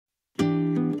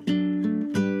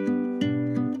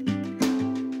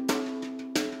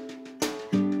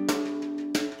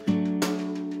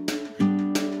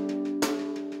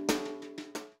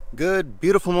Good,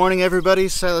 beautiful morning, everybody.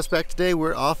 Silas back today.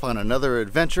 We're off on another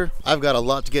adventure. I've got a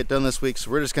lot to get done this week,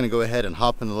 so we're just going to go ahead and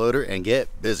hop in the loader and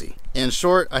get busy. In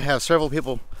short, I have several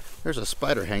people. There's a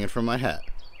spider hanging from my hat.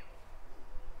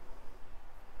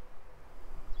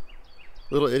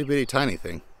 Little itty bitty tiny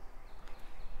thing.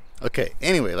 Okay,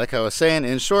 anyway, like I was saying,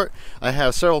 in short, I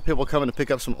have several people coming to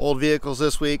pick up some old vehicles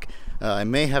this week. I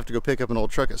may have to go pick up an old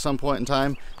truck at some point in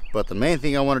time, but the main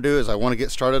thing I want to do is I want to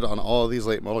get started on all of these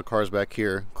late model cars back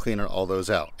here, cleaning all those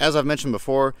out. As I've mentioned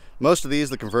before, most of these,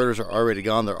 the converters are already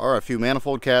gone. There are a few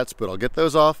manifold cats, but I'll get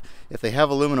those off. If they have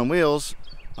aluminum wheels,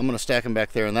 I'm going to stack them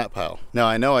back there in that pile. Now,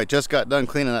 I know I just got done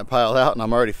cleaning that pile out and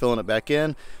I'm already filling it back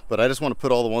in, but I just want to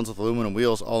put all the ones with aluminum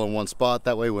wheels all in one spot.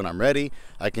 That way, when I'm ready,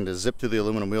 I can just zip through the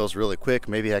aluminum wheels really quick.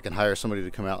 Maybe I can hire somebody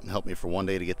to come out and help me for one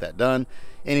day to get that done.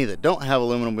 Any that don't have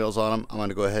aluminum wheels on them, I'm going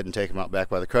to go ahead and take them out back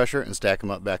by the crusher and stack them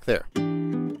up back there.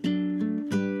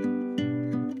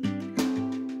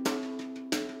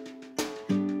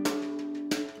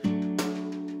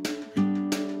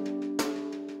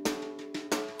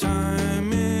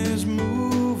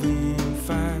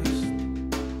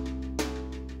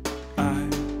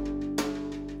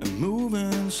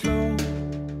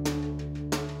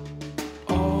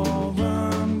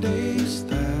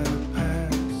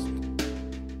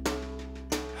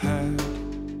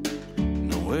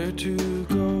 To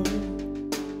go,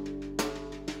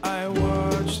 I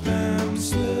watch them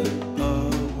slip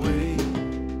away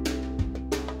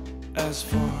as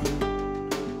far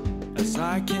as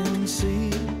I can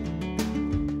see.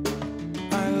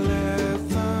 I let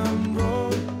them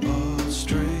roll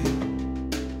astray.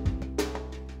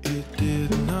 It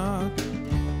did not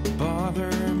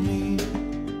bother me.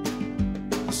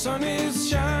 The sun is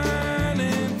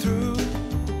shining through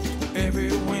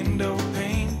every window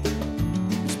pane,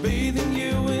 bathing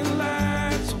you in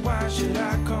light, so why should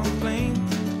I complain?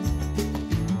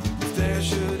 If there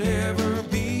should ever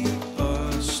be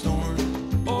a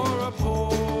storm or a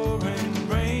pouring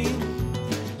rain,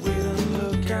 we'll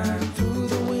look out through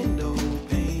the window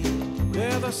pane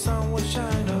where the sun will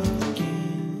shine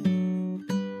again.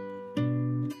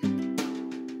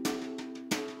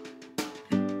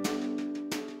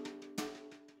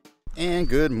 And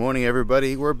good morning,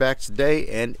 everybody. We're back today,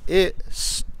 and it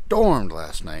stormed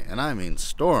last night, and I mean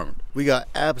stormed. We got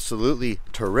absolutely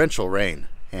torrential rain,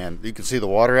 and you can see the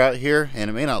water out here, and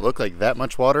it may not look like that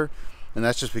much water, and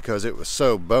that's just because it was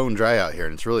so bone dry out here,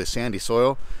 and it's really sandy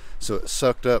soil, so it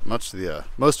sucked up most of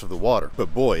the water.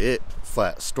 But boy, it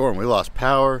flat stormed. We lost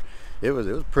power. It was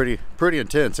pretty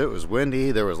intense. It was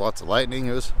windy. There was lots of lightning.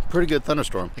 It was a pretty good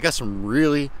thunderstorm. I got some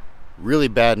really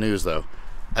bad news though.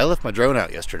 I left my drone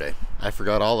out yesterday. I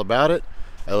forgot all about it.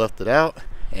 I left it out,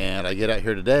 and I get out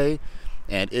here today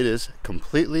and it is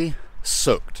completely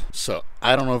soaked. So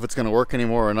I don't know if it's going to work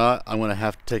anymore or not. I'm going to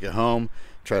have to take it home,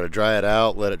 try to dry it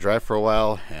out, let it dry for a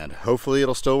while, and hopefully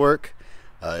it'll still work.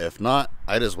 If not,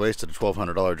 I just wasted a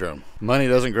 $1,200 drone. Money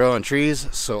doesn't grow on trees,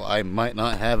 so I might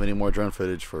not have any more drone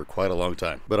footage for quite a long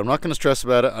time. But I'm not going to stress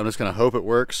about it. I'm just going to hope it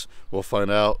works. We'll find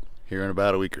out here in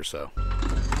about a week or so.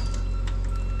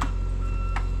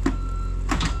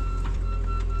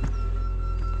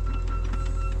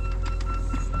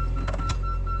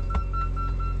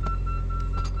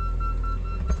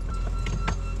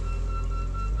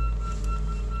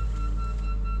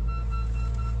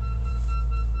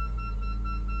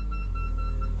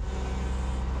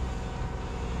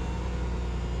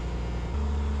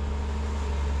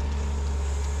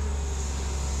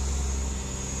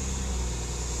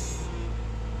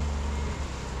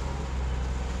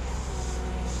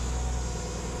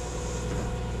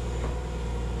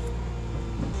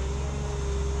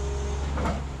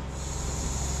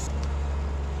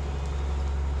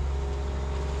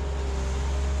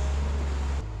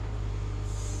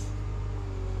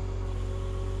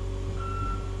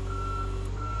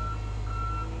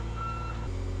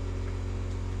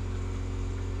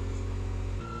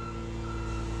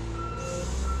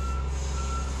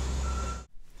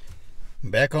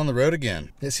 Back on the road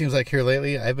again. It seems like here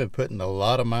lately I've been putting a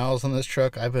lot of miles on this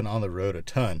truck. I've been on the road a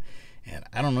ton. And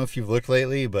I don't know if you've looked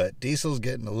lately, but diesel's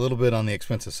getting a little bit on the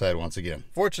expensive side once again.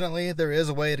 Fortunately, there is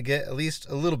a way to get at least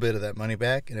a little bit of that money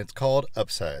back, and it's called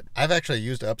Upside. I've actually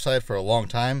used Upside for a long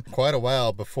time, quite a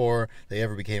while before they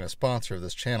ever became a sponsor of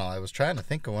this channel. I was trying to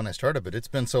think of when I started, but it's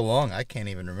been so long I can't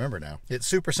even remember now. It's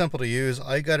super simple to use.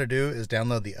 All you gotta do is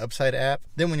download the Upside app.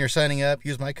 Then when you're signing up,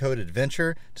 use my code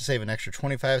ADVENTURE to save an extra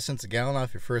 25 cents a gallon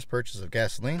off your first purchase of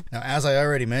gasoline. Now, as I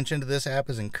already mentioned, this app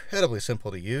is incredibly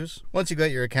simple to use. Once you got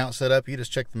your account set up, you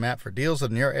just check the map for deals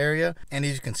in your area, and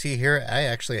as you can see here, I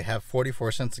actually have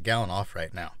 44 cents a gallon off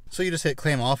right now. So you just hit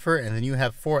claim offer, and then you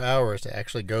have 4 hours to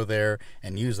actually go there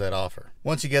and use that offer.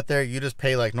 Once you get there, you just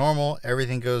pay like normal.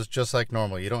 Everything goes just like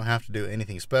normal. You don't have to do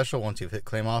anything special once you've hit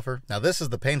claim offer. Now this is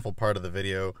the painful part of the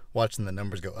video, watching the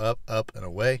numbers go up, up, and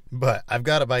away. But I've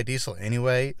got to buy diesel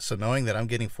anyway, so knowing that I'm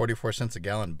getting 44 cents a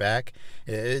gallon back,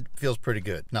 it feels pretty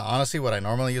good. Now honestly, what I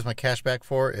normally use my cash back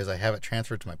for is I have it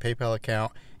transferred to my PayPal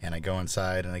account, and I go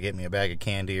inside and I get me a bag of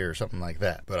candy or something like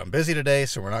that. But I'm busy today,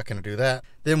 so we're not going to do that.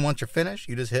 Then once you're finished,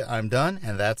 you just hit I'm done,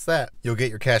 and that's that. You'll get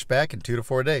your cash back in 2 to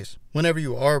 4 days. Whenever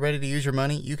you are ready to use your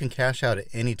money, you can cash out at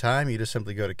any time. You just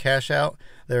simply go to cash out.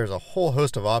 There's a whole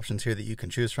host of options here that you can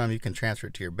choose from. You can transfer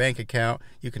it to your bank account.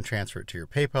 You can transfer it to your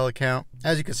PayPal account.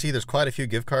 As you can see, there's quite a few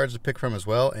gift cards to pick from as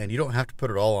well, and you don't have to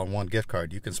put it all on one gift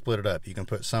card. You can split it up. You can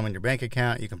put some in your bank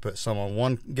account. You can put some on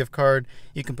one gift card.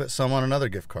 You can put some on another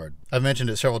gift card. I've mentioned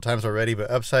it several times already, but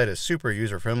Upside is super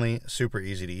user-friendly, super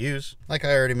easy to use. Like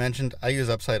I already mentioned, I use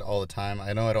Upside all the time.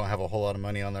 I know I don't have a whole lot of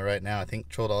money on there right now. I think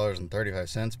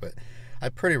 $12.35, but I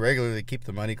pretty regularly keep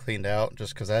the money cleaned out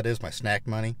just because that is my snack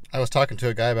money. I was talking to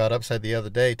a guy about Upside the other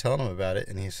day, telling him about it,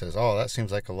 and he says, oh, that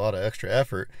seems like a lot of extra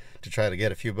effort to try to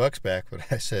get a few bucks back.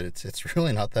 But I said, it's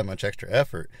really not that much extra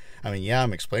effort. I mean, yeah,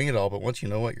 I'm explaining it all, but once you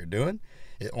know what you're doing,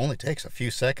 it only takes a few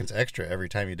seconds extra every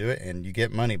time you do it, and you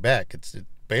get money back. It's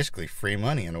basically free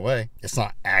money in a way. It's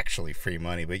not actually free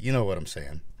money, but you know what I'm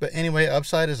saying. But anyway,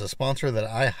 Upside is a sponsor that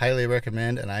I highly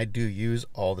recommend and I do use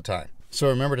all the time. So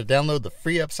remember to download the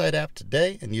free Upside app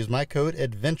today and use my code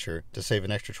ADVENTURE to save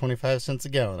an extra 25 cents a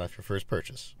gallon off your first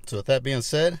purchase. So with that being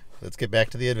said, let's get back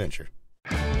to the adventure.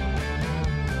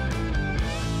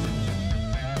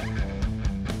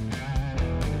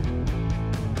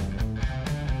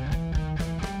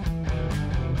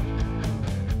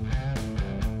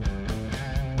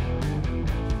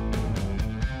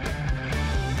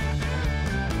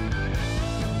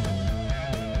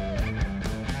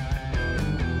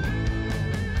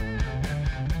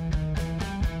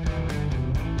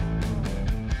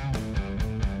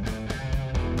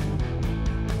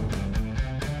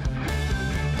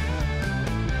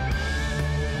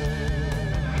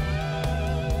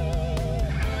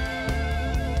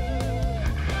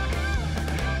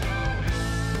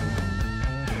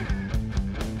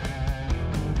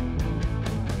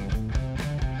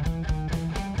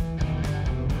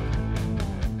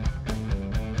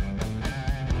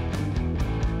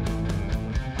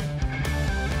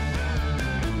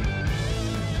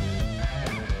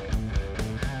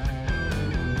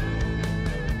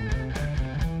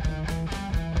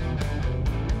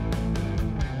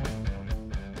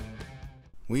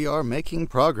 We are making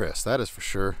progress, that is for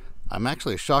sure. I'm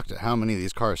actually shocked at how many of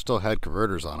these cars still had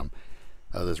converters on them.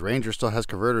 This Ranger still has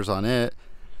converters on it.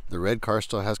 The red car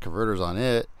still has converters on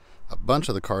it. A bunch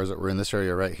of the cars that were in this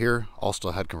area right here all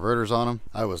still had converters on them.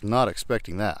 I was not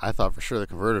expecting that. I thought for sure the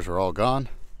converters were all gone.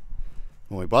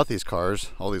 When we bought these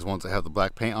cars, all these ones that have the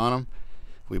black paint on them,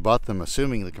 we bought them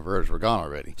assuming the converters were gone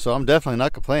already. So I'm definitely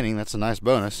not complaining. That's a nice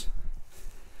bonus.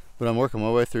 But I'm working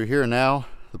my way through here now.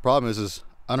 The problem is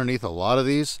underneath a lot of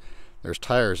these, there's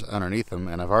tires underneath them,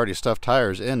 and I've already stuffed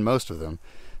tires in most of them.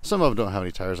 Some of them don't have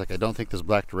any tires, like I don't think this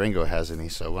black Durango has any,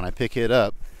 so when I pick it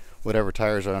up, whatever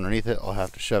tires are underneath it, I'll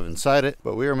have to shove inside it.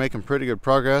 But we are making pretty good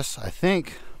progress. I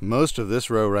think most of this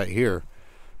row right here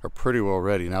are pretty well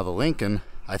ready. Now the Lincoln,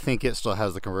 I think it still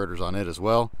has the converters on it as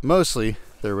well. Mostly,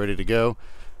 they're ready to go.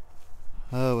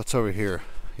 What's over here?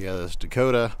 Yeah, this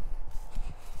Dakota.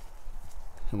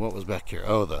 And what was back here?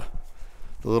 Oh, the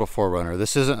little 4Runner.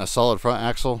 This isn't a solid front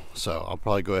axle, so I'll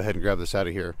probably go ahead and grab this out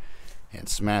of here and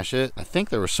smash it. I think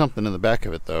there was something in the back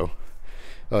of it though.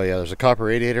 Oh yeah, there's a copper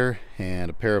radiator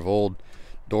and a pair of old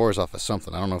doors off of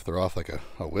something. I don't know if they're off like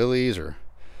a Willys or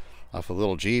off a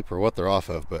little Jeep or what they're off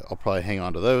of, but I'll probably hang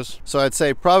on to those. So I'd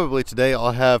say probably today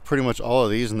I'll have pretty much all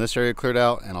of these in this area cleared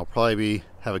out, and I'll probably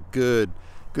have a good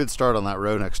start on that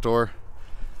row next door.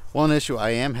 One issue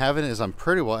I am having is I'm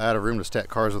pretty well out of room to stack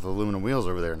cars with aluminum wheels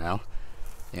over there now.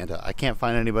 And I can't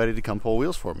find anybody to come pull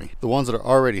wheels for me. The ones that are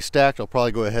already stacked, I'll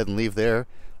probably go ahead and leave there.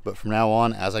 But from now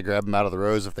on, as I grab them out of the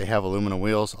rows, if they have aluminum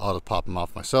wheels, I'll just pop them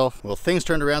off myself. Well, things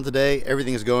turned around today.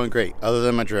 Everything is going great, other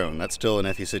than my drone. That's still an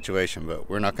iffy situation, but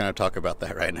we're not going to talk about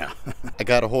that right now. I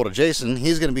got a hold of Jason.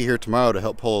 He's going to be here tomorrow to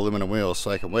help pull aluminum wheels, so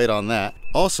I can wait on that.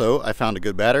 Also, I found a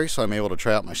good battery, so I'm able to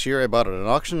try out my shear. I bought it at an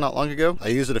auction not long ago. I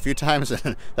used it a few times,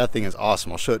 and that thing is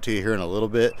awesome. I'll show it to you here in a little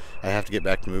bit. I have to get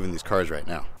back to moving these cars right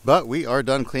now. But we are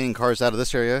done cleaning cars out of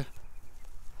this area.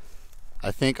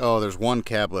 I think, oh, there's one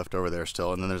cab left over there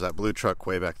still, and then there's that blue truck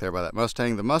way back there by that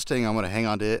Mustang. The Mustang, I'm going to hang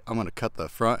on to it. I'm going to cut the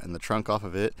front and the trunk off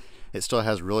of it. It still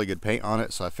has really good paint on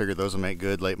it, so I figured those will make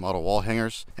good late model wall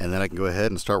hangers. And then I can go ahead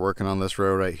and start working on this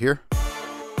row right here.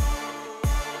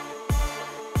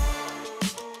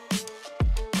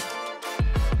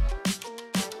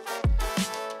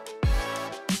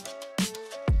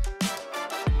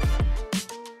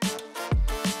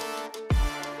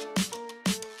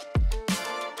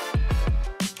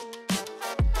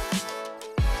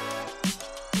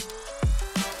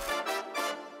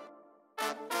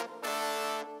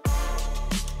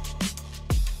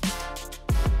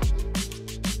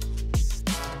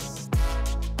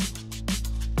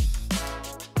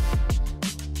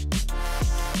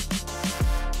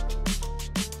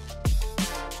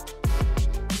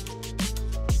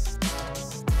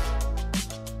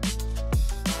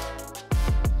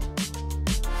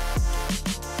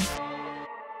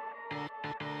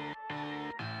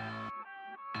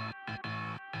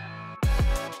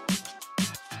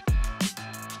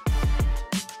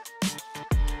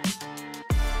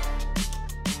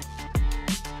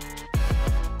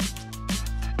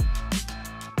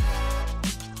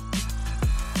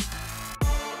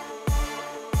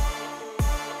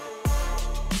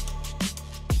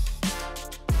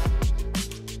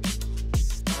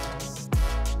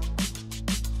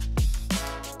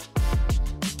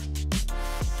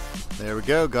 There we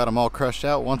go, got them all crushed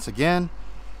out once again.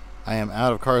 I am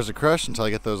out of cars to crush until I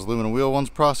get those aluminum wheel ones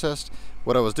processed.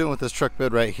 What I was doing with this truck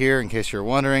bed right here, in case you're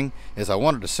wondering, is I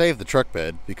wanted to save the truck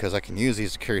bed because I can use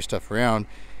these to carry stuff around.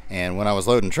 And when I was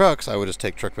loading trucks, I would just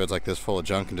take truck beds like this full of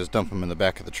junk and just dump them in the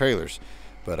back of the trailers.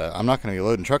 But I'm not going to be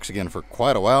loading trucks again for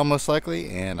quite a while, most likely,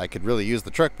 and I could really use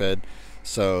the truck bed.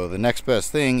 So the next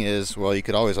best thing is, well, you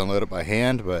could always unload it by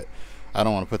hand, but I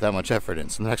don't want to put that much effort in.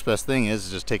 So the next best thing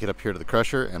is just take it up here to the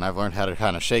crusher, and I've learned how to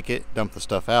kind of shake it, dump the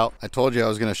stuff out. I told you I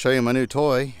was going to show you my new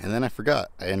toy, and then I forgot.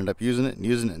 I ended up using it and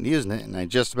using it and using it, and I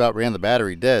just about ran the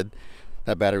battery dead.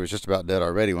 That battery was just about dead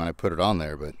already when I put it on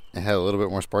there, but it had a little bit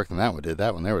more spark than that one did.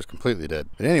 That one there was completely dead.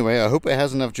 But anyway, I hope it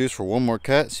has enough juice for one more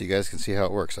cut so you guys can see how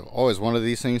it works. I've always wanted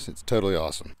these things. It's totally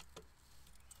awesome.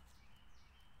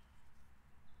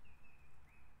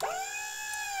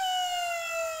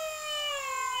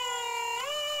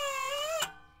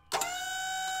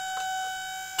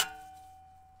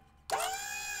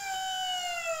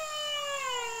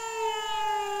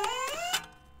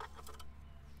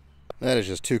 That is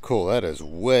just too cool. That is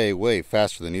way, way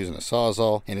faster than using a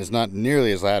Sawzall, and is not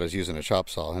nearly as loud as using a chop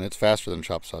saw, and it's faster than a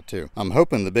chop saw too. I'm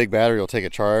hoping the big battery will take a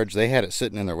charge. They had it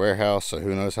sitting in their warehouse, so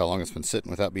who knows how long it's been sitting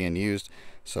without being used.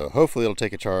 So hopefully it'll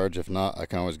take a charge. If not, I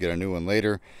can always get a new one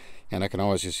later, and I can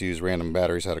always just use random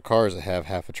batteries out of cars that have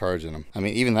half a charge in them. I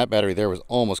mean, even that battery there was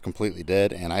almost completely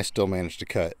dead, and I still managed to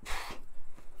cut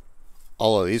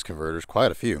all of these converters,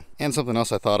 quite a few. And something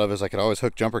else I thought of is I could always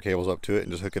hook jumper cables up to it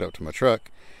and just hook it up to my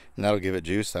truck, and that'll give it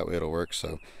juice. That way it'll work.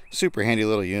 So super handy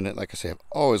little unit. Like I say, I've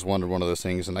always wanted one of those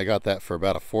things, and I got that for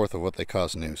about 1/4 of what they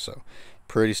cost new, so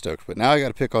pretty stoked. But now I got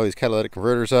to pick all these catalytic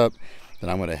converters up, then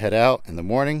I'm going to head out in the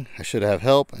morning. I should have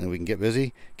help, and we can get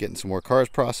busy getting some more cars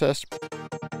processed.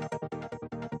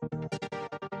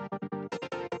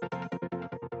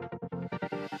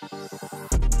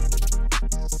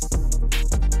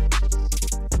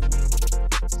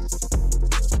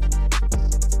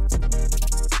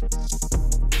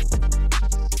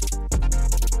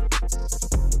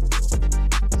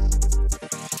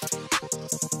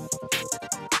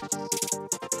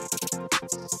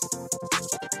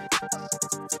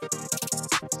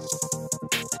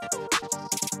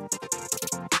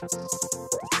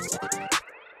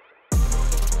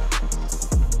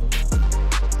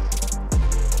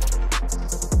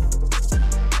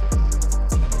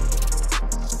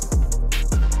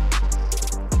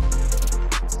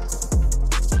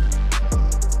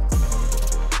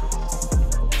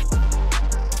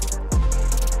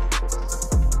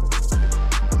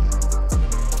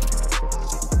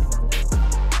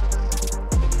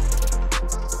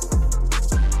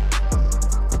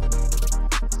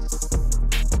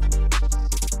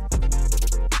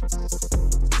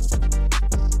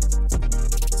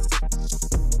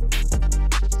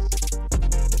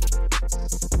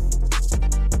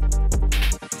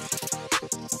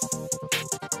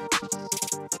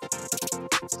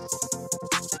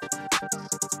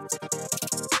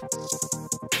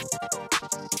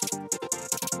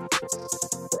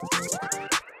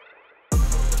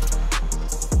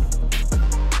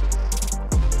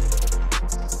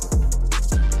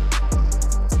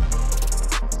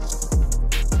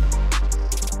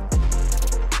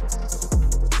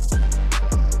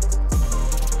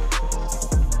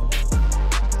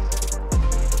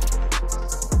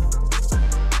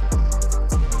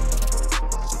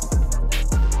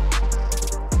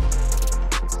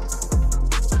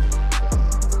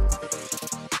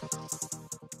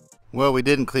 Well, we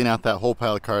didn't clean out that whole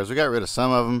pile of cars. We got rid of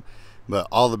some of them, but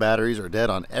all the batteries are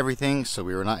dead on everything, so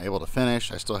we were not able to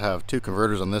finish. I still have 2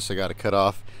 converters on this I got to cut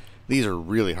off. These are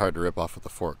really hard to rip off with the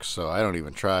forks, so I don't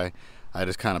even try. I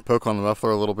just kind of poke on the muffler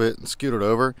a little bit and scoot it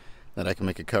over. Then I can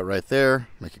make a cut right there,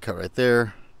 make a cut right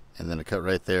there, and then a cut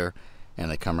right there, and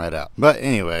they come right out. But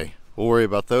anyway, we'll worry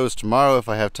about those tomorrow if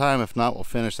I have time. If not, we'll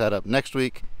finish that up next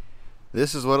week.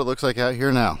 This is what it looks like out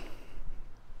here now.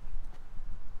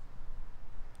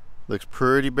 Looks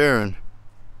pretty barren.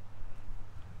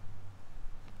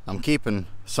 I'm keeping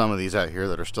some of these out here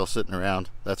that are still sitting around.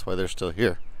 That's why they're still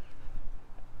here,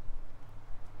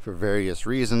 for various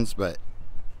reasons, but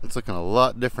it's looking a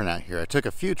lot different out here. I took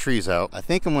a few trees out. I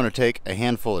think I'm going to take a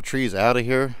handful of trees out of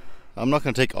here. I'm not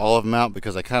going to take all of them out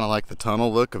because I kind of like the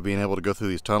tunnel look of being able to go through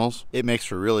these tunnels. It makes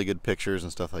for really good pictures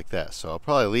and stuff like that. So I'll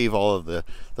probably leave all of the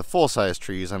full-size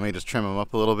trees. I may just trim them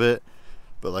up a little bit.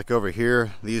 But like over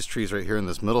here, these trees right here in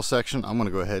this middle section, I'm going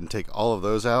to go ahead and take all of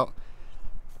those out.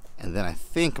 And then I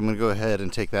think I'm going to go ahead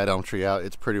and take that elm tree out.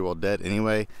 It's pretty well dead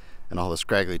anyway, and all the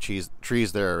scraggly trees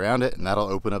there around it, and that'll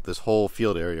open up this whole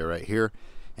field area right here,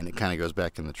 and it kind of goes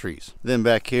back in the trees. Then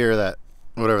back here, that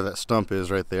whatever that stump is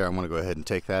right there, I'm going to go ahead and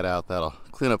take that out. That'll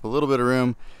clean up a little bit of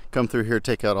room. Come through here,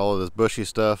 take out all of this bushy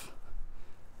stuff.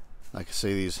 Like I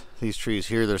say, these trees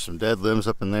here, there's some dead limbs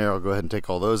up in there. I'll go ahead and take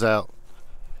all those out.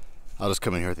 I'll just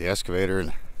come in here with the excavator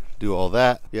and do all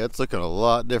that. Yeah, it's looking a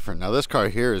lot different. Now this car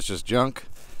here is just junk,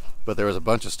 but there was a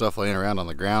bunch of stuff laying around on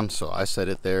the ground, so I set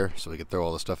it there so we could throw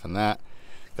all the stuff in that.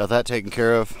 Got that taken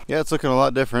care of. Yeah, it's looking a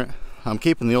lot different. I'm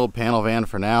keeping the old panel van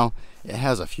for now. It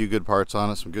has a few good parts on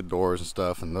it, some good doors and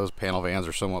stuff, and those panel vans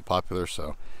are somewhat popular,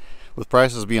 so with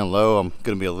prices being low, I'm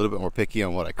going to be a little bit more picky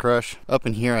on what I crush. Up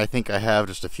in here, I think I have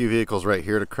just a few vehicles right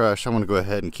here to crush. I'm going to go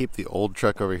ahead and keep the old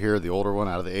truck over here, the older one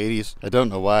out of the 80s. I don't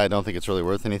know why. I don't think it's really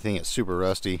worth anything. It's super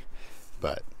rusty,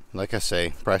 but like I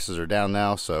say, prices are down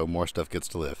now, so more stuff gets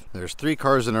to live. There's 3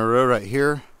 cars in a row right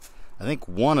here. I think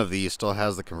one of these still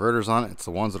has the converters on it. It's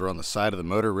the ones that are on the side of the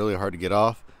motor, really hard to get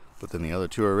off, but then the other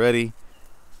 2 are ready.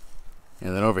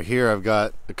 And then over here, I've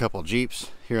got a couple Jeeps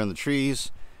here in the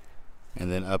trees. And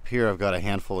then up here, I've got a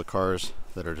handful of cars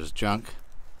that are just junk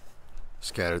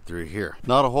scattered through here.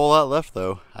 Not a whole lot left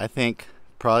though. I think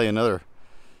probably another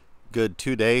good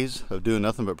 2 days of doing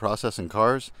nothing but processing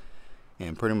cars,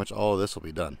 and pretty much all of this will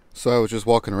be done. So I was just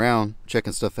walking around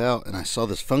checking stuff out, and I saw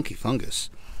this funky fungus.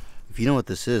 If you know what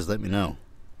this is, let me know.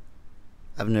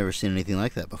 I've never seen anything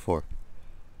like that before.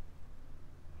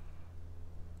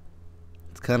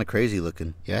 It's kind of crazy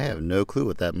looking. Yeah, I have no clue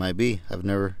what that might be. I've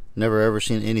never ever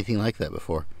seen anything like that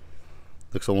before.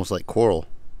 Looks almost like coral.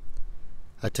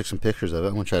 I took some pictures of it.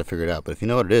 I'm gonna try to figure it out, but if you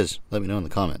know what it is, let me know in the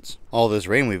comments. All this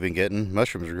rain we've been getting,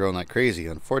 mushrooms are growing like crazy.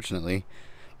 Unfortunately,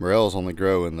 morels only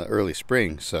grow in the early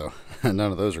spring, so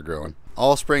none of those are growing.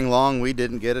 All spring long, we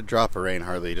didn't get a drop of rain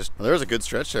hardly. There was a good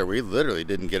stretch there. We literally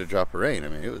didn't get a drop of rain. I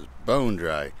mean, it was bone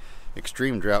dry,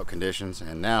 extreme drought conditions,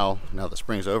 and now the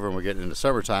spring's over and we're getting into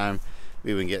summertime,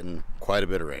 we've been getting quite a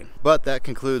bit of rain. But that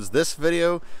concludes this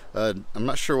video. I'm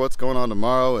not sure what's going on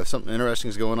tomorrow. If something interesting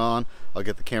is going on, I'll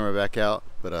get the camera back out.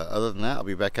 But other than that, I'll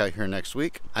be back out here next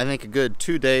week. I think a good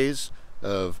 2 days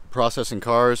of processing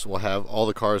cars will have all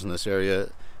the cars in this area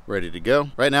ready to go.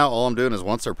 Right now, all I'm doing is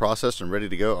once they're processed and ready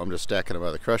to go, I'm just stacking them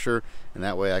by the crusher, and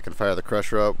that way I can fire the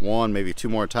crusher up 1, maybe 2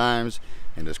 more times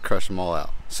and just crush them all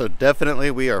out. So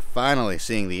definitely we are finally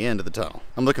seeing the end of the tunnel.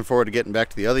 I'm looking forward to getting back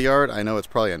to the other yard. I know it's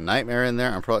probably a nightmare in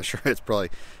there. I'm probably sure it's probably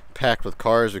packed with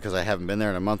cars because I haven't been there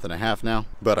in a month and a half now,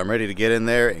 but I'm ready to get in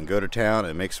there and go to town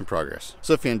and make some progress.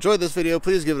 So if you enjoyed this video,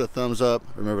 please give it a thumbs up.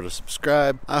 Remember to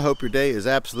subscribe. I hope your day is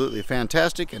absolutely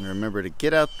fantastic, and remember to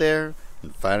get out there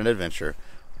and find an adventure.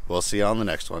 We'll see you on the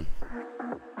next one.